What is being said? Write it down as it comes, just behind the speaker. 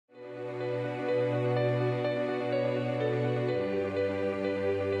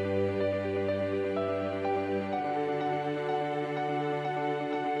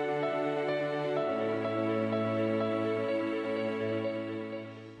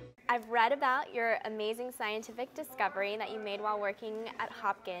I've read about your amazing scientific discovery that you made while working at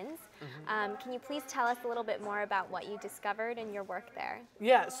Hopkins. Can you please tell us a little bit more about what you discovered in your work there?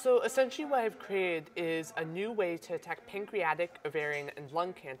 Yeah, so essentially what I've created is a new way to attack pancreatic, ovarian, and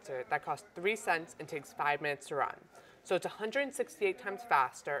lung cancer that costs 3 cents and takes 5 minutes to run. So it's 168 times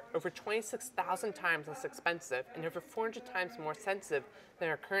faster, over 26,000 times less expensive, and over 400 times more sensitive than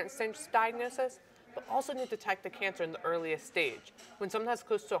our current stage diagnosis, but also to detect the cancer in the earliest stage, when someone has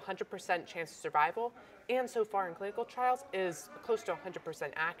close to 100% chance of survival, and so far in clinical trials is close to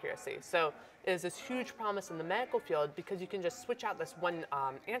 100% accuracy. So it is this huge promise in the medical field because you can just switch out this one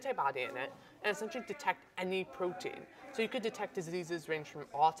antibody in it and essentially detect any protein. So you could detect diseases ranging from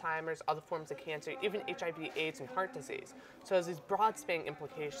Alzheimer's, other forms of cancer, even HIV, AIDS, and heart disease. So it has these broad-spanning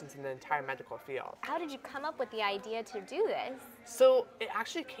implications in the entire medical field. How did you come up with the idea to do this? So it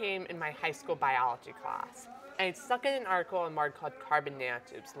actually came in my high school biology class. And it's stuck in an article in Mark called carbon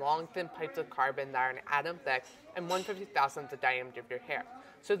nanotubes, long thin pipes of carbon that are an atom thick and 1/50,000th the diameter of your hair.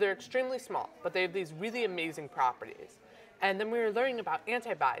 So they're extremely small, but they have these really amazing properties. And then we were learning about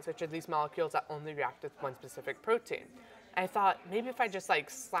antibodies, which are these molecules that only react with one specific protein. And I thought, maybe if I just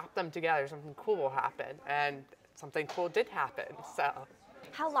slap them together, something cool will happen. And something cool did happen, so.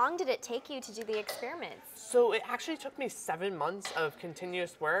 How long did it take you to do the experiments? So it actually took me 7 months of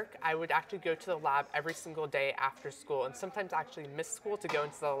continuous work. I would actually go to the lab every single day after school and sometimes actually miss school to go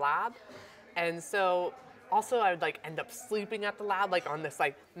into the lab. And so also I would end up sleeping at the lab on this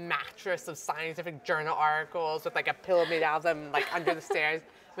mattress of scientific journal articles with a pillow made out of them under the stairs.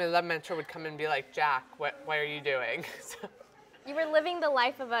 My lab mentor would come and be like, Jack, what are you doing? So, you were living the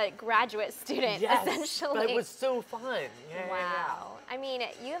life of a graduate student, yes, essentially. But it was so fun. Yeah, wow. I mean,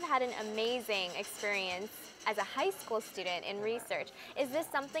 you have had an amazing experience as a high school student in research. Is this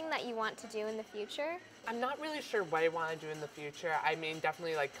something that you want to do in the future? I'm not really sure what I want to do in the future. I mean,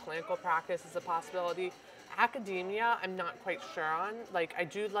 definitely clinical practice is a possibility. Academia, I'm not quite sure on. I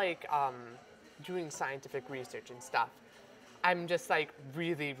do doing scientific research and stuff. I'm just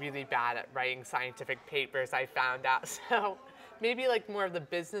really, really bad at writing scientific papers, I found out. So maybe more of the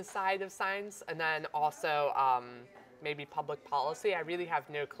business side of science, and then also maybe public policy. I really have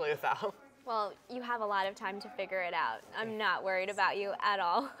no clue though. Well, you have a lot of time to figure it out. I'm not worried about you at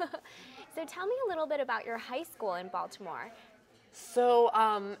all. So tell me a little bit about your high school in Baltimore. So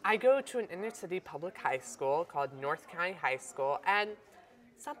I go to an inner city public high school called North County High School, and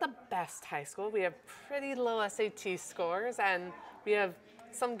it's not the best high school. We have pretty low SAT scores, and we have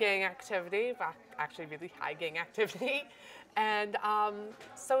some gang activity, actually really high gang activity. And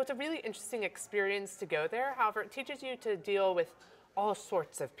so it's a really interesting experience to go there. However, it teaches you to deal with all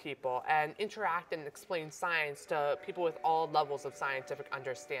sorts of people and interact and explain science to people with all levels of scientific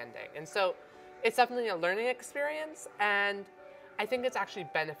understanding. And so it's definitely a learning experience, and I think it's actually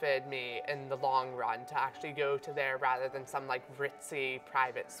benefited me in the long run to actually go to there rather than some ritzy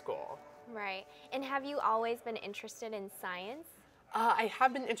private school. Right. And have you always been interested in science? I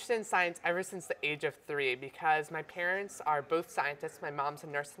have been interested in science ever since the age of 3 because my parents are both scientists. My mom's a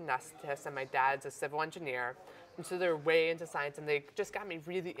nurse anesthetist and my dad's a civil engineer. And so they're way into science, and they just got me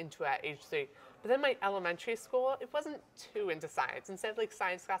really into it at age 3. But then my elementary school, it wasn't too into science. Instead of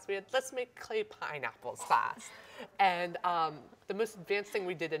science class, we had let's make clay pineapples class. And the most advanced thing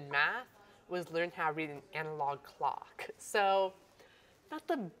we did in math was learn how to read an analog clock. So not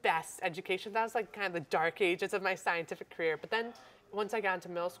the best education. That was kind of the dark ages of my scientific career. But then once I got into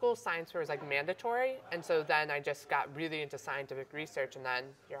middle school, science was mandatory. And so then I just got really into scientific research, and then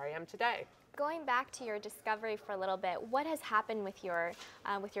here I am today. Going back to your discovery for a little bit, what has happened with your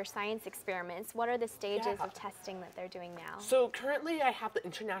science experiments? What are the stages of testing that they're doing now? So currently I have the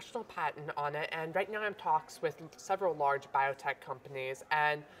international patent on it, and right now I'm in talks with several large biotech companies,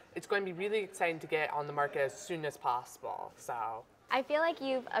 and it's going to be really exciting to get on the market as soon as possible. So I feel like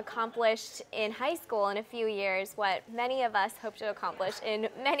you've accomplished in high school in a few years what many of us hope to accomplish in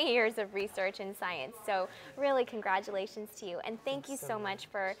many years of research in science. So really congratulations to you, and thank you so much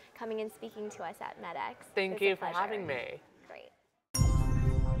for coming and speaking to us at MedX. Thank you for having me.